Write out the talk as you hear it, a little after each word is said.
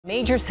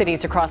Major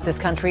cities across this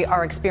country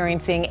are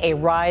experiencing a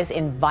rise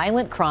in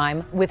violent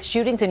crime, with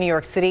shootings in New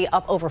York City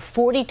up over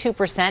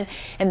 42%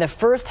 in the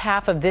first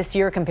half of this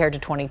year compared to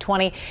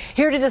 2020.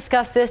 Here to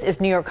discuss this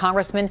is New York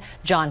Congressman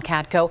John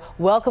Katko.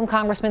 Welcome,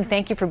 Congressman.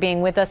 Thank you for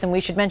being with us. And we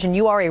should mention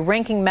you are a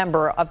ranking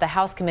member of the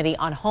House Committee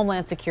on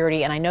Homeland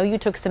Security. And I know you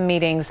took some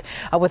meetings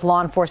with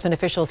law enforcement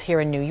officials here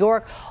in New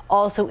York,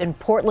 also in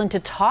Portland, to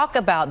talk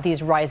about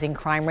these rising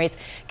crime rates.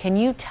 Can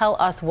you tell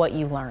us what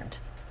you learned?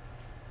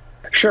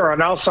 Sure.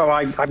 And also,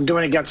 I'm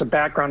doing it against a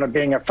background of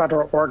being a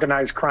federal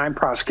organized crime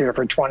prosecutor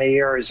for 20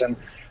 years. And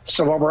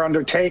so what we're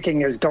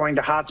undertaking is going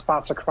to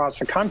hotspots across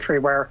the country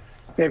where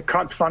they've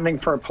cut funding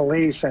for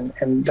police, and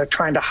they're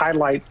trying to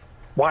highlight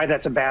why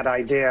that's a bad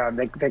idea.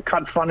 They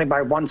cut funding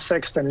by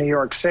 1/6 in New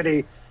York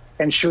City,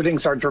 and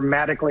shootings are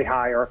dramatically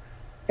higher.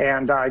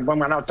 And I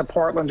went out to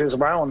Portland as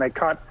well, and they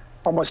cut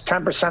almost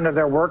 10% of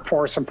their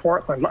workforce in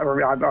Portland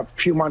a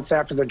few months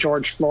after the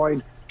George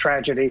Floyd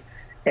tragedy.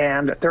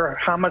 And their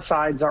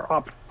homicides are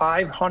up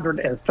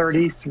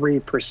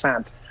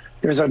 533%.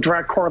 There's a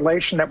direct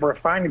correlation that we're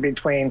finding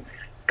between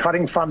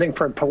cutting funding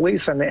for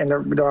police and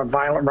the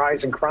violent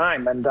rise in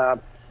crime. And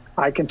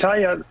I can tell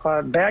you,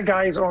 bad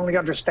guys only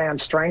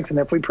understand strength. And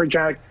if we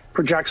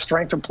project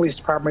strength of police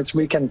departments,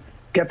 we can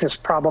get this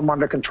problem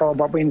under control.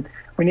 But we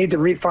need to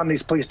refund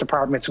these police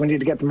departments. We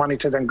need to get the money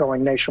to them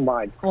going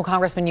nationwide. Well,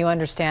 Congressman, you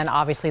understand,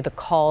 obviously, the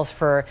calls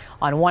for,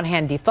 on one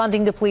hand,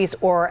 defunding the police,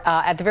 or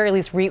at the very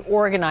least,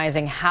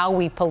 reorganizing how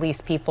we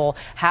police people,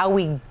 how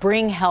we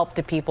bring help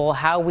to people,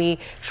 how we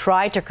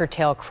try to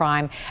curtail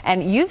crime.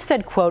 And you've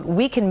said, quote,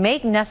 "We can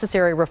make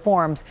necessary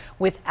reforms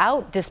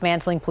without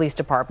dismantling police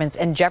departments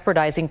and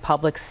jeopardizing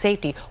public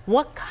safety."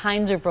 What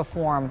kinds of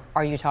reform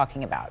are you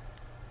talking about?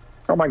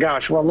 Oh my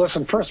gosh. Well,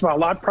 listen, first of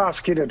all, I've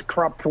prosecuted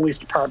corrupt police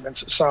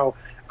departments, so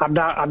I'm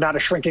not a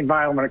shrinking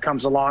violet when it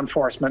comes to law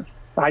enforcement.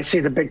 I see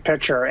the big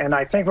picture, and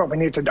I think what we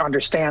need to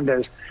understand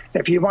is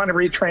if you want to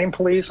retrain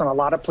police, and a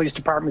lot of police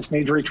departments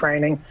need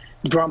retraining,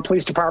 you want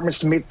police departments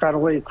to meet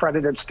federally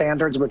accredited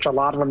standards, which a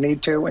lot of them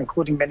need to,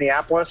 including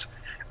Minneapolis.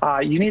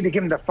 You need to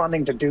give them the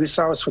funding to do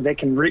so they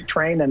can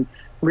retrain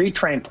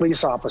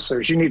police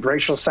officers. You need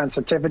racial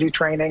sensitivity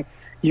training.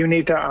 You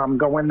need to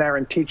go in there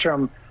and teach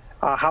them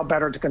how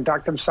better to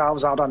conduct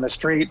themselves out on the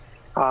street,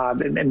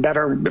 and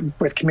better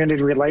with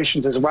community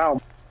relations as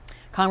well.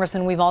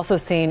 Congressman, we've also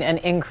seen an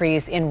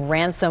increase in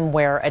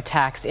ransomware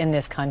attacks in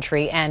this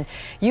country, and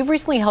you've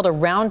recently held a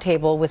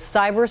roundtable with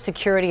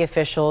cybersecurity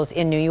officials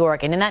in New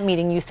York. And in that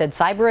meeting, you said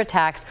cyber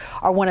attacks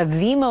are one of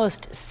the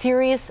most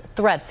serious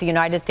threats the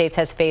United States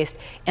has faced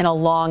in a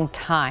long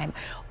time.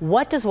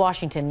 What does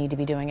Washington need to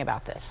be doing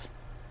about this?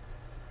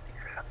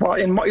 Well,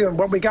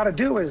 what we got to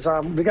do is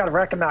we got to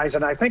recognize,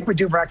 and I think we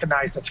do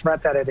recognize the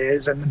threat that it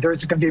is, and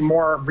there's going to be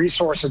more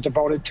resources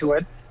devoted to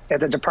it at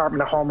the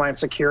Department of Homeland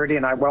Security,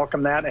 and I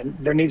welcome that, and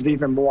there needs to be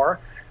even more.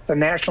 The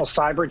National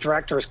Cyber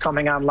Director is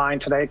coming online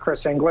today,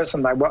 Chris Inglis,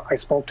 and I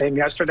spoke to him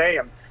yesterday,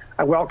 and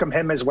I welcome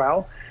him as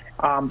well.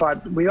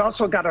 But we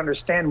also got to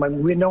understand,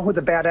 when we know who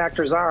the bad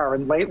actors are,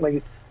 and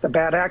lately the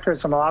bad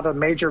actors in a lot of the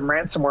major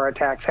ransomware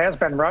attacks has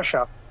been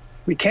Russia.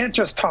 We can't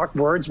just talk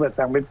words with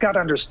them. We've got to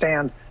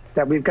understand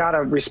that we've got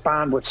to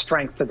respond with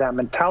strength to them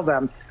and tell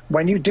them,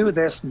 when you do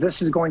this,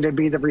 this is going to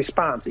be the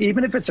response.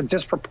 Even if it's a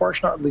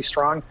disproportionately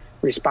strong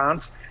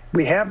response,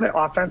 we have the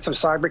offensive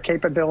cyber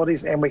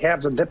capabilities and we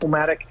have the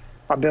diplomatic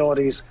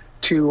abilities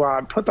to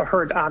put the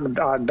hurt on the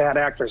bad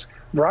actors.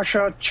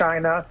 Russia,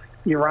 China,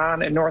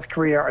 Iran, and North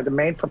Korea are the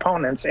main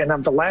proponents. And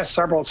of the last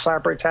several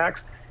cyber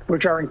attacks,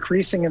 which are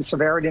increasing in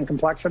severity and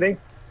complexity,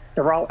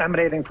 they're all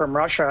emanating from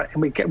Russia.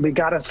 And we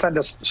got to send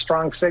a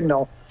strong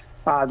signal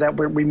that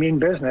we mean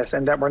business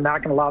and that we're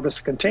not going to allow this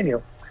to continue.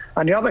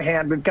 On the other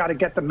hand, we've got to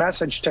get the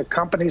message to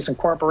companies and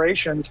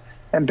corporations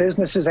and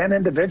businesses and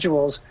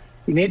individuals.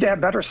 You need to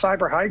have better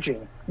cyber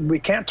hygiene. We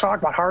can't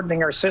talk about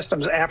hardening our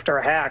systems after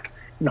a hack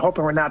and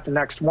hoping we're not the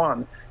next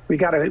one. We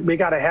got to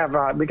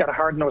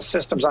harden those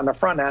systems on the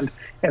front end.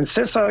 And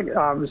CISA,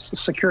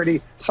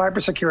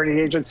 cybersecurity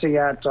agency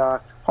at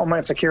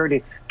Homeland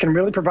Security, can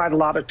really provide a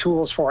lot of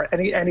tools for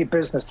any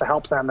business to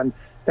help them. And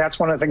that's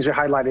one of the things we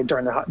highlighted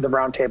during the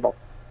roundtable.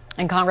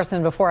 And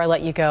Congressman, before I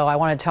let you go, I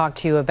want to talk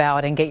to you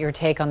about and get your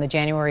take on the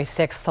January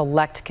 6th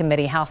Select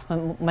Committee. House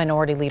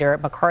Minority Leader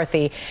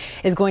McCarthy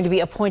is going to be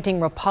appointing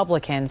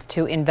Republicans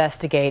to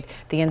investigate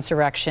the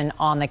insurrection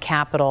on the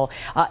Capitol.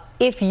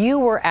 If you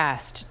were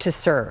asked to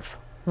serve,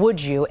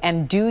 would you?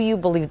 And do you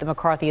believe that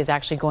McCarthy is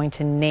actually going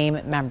to name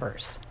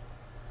members?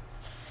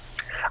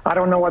 I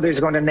don't know whether he's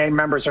going to name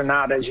members or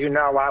not. As you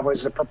know, I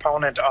was a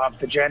proponent of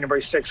the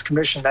January 6th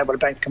Commission that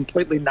would have been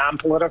completely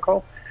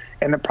non-political.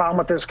 And the problem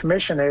with this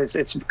commission is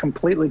it's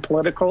completely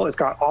political. It's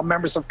got all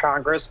members of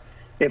Congress.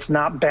 It's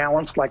not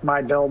balanced like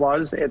my bill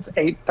was. It's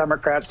 8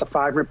 Democrats to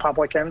 5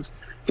 Republicans.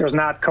 There's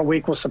not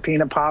co-equal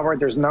subpoena power.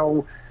 There's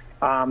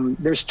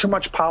too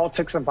much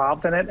politics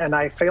involved in it. And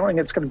I'm feeling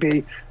it's going to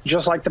be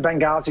just like the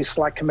Benghazi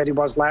Select Committee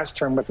was last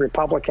term with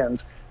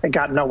Republicans. It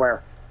got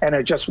nowhere. And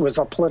it just was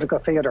a political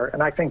theater.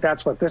 And I think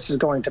that's what this is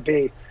going to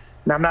be.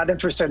 And I'm not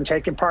interested in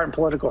taking part in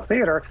political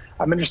theater.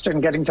 I'm interested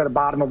in getting to the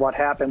bottom of what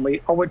happened.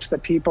 We owe it to the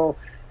people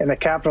in the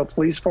Capitol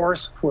Police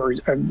Force, who are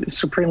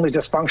supremely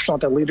dysfunctional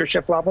at the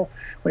leadership level.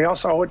 We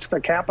also owe it to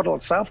the Capitol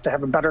itself to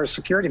have a better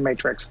security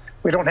matrix.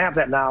 We don't have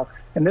that now,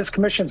 and this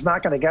commission's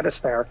not going to get us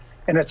there.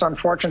 And it's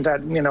unfortunate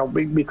that,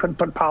 we couldn't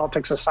put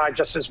politics aside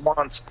just this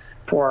once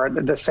for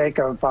the sake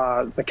of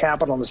the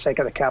Capitol and the sake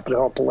of the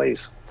Capitol Hill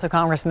Police. So,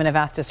 Congressman, if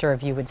asked to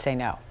serve, you would say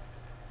no?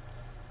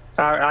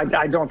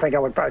 I don't think I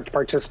would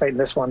participate in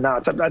this one. No,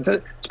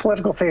 it's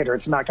political theater.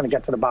 It's not going to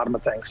get to the bottom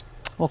of things.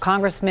 Well,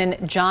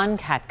 Congressman John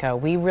Katko,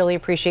 we really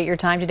appreciate your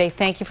time today.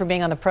 Thank you for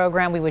being on the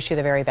program. We wish you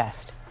the very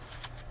best.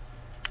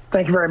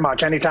 Thank you very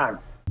much. Anytime.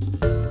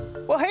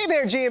 Well, hey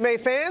there,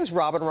 GMA fans.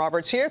 Robin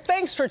Roberts here.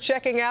 Thanks for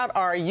checking out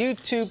our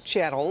YouTube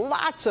channel.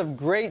 Lots of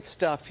great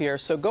stuff here.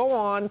 So go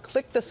on,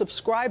 click the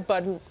subscribe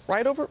button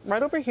right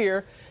over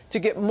here to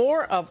get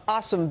more of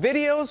awesome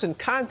videos and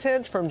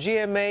content from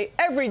GMA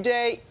every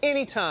day,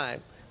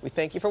 anytime. We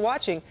thank you for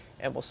watching,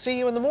 and we'll see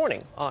you in the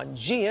morning on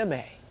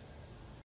GMA.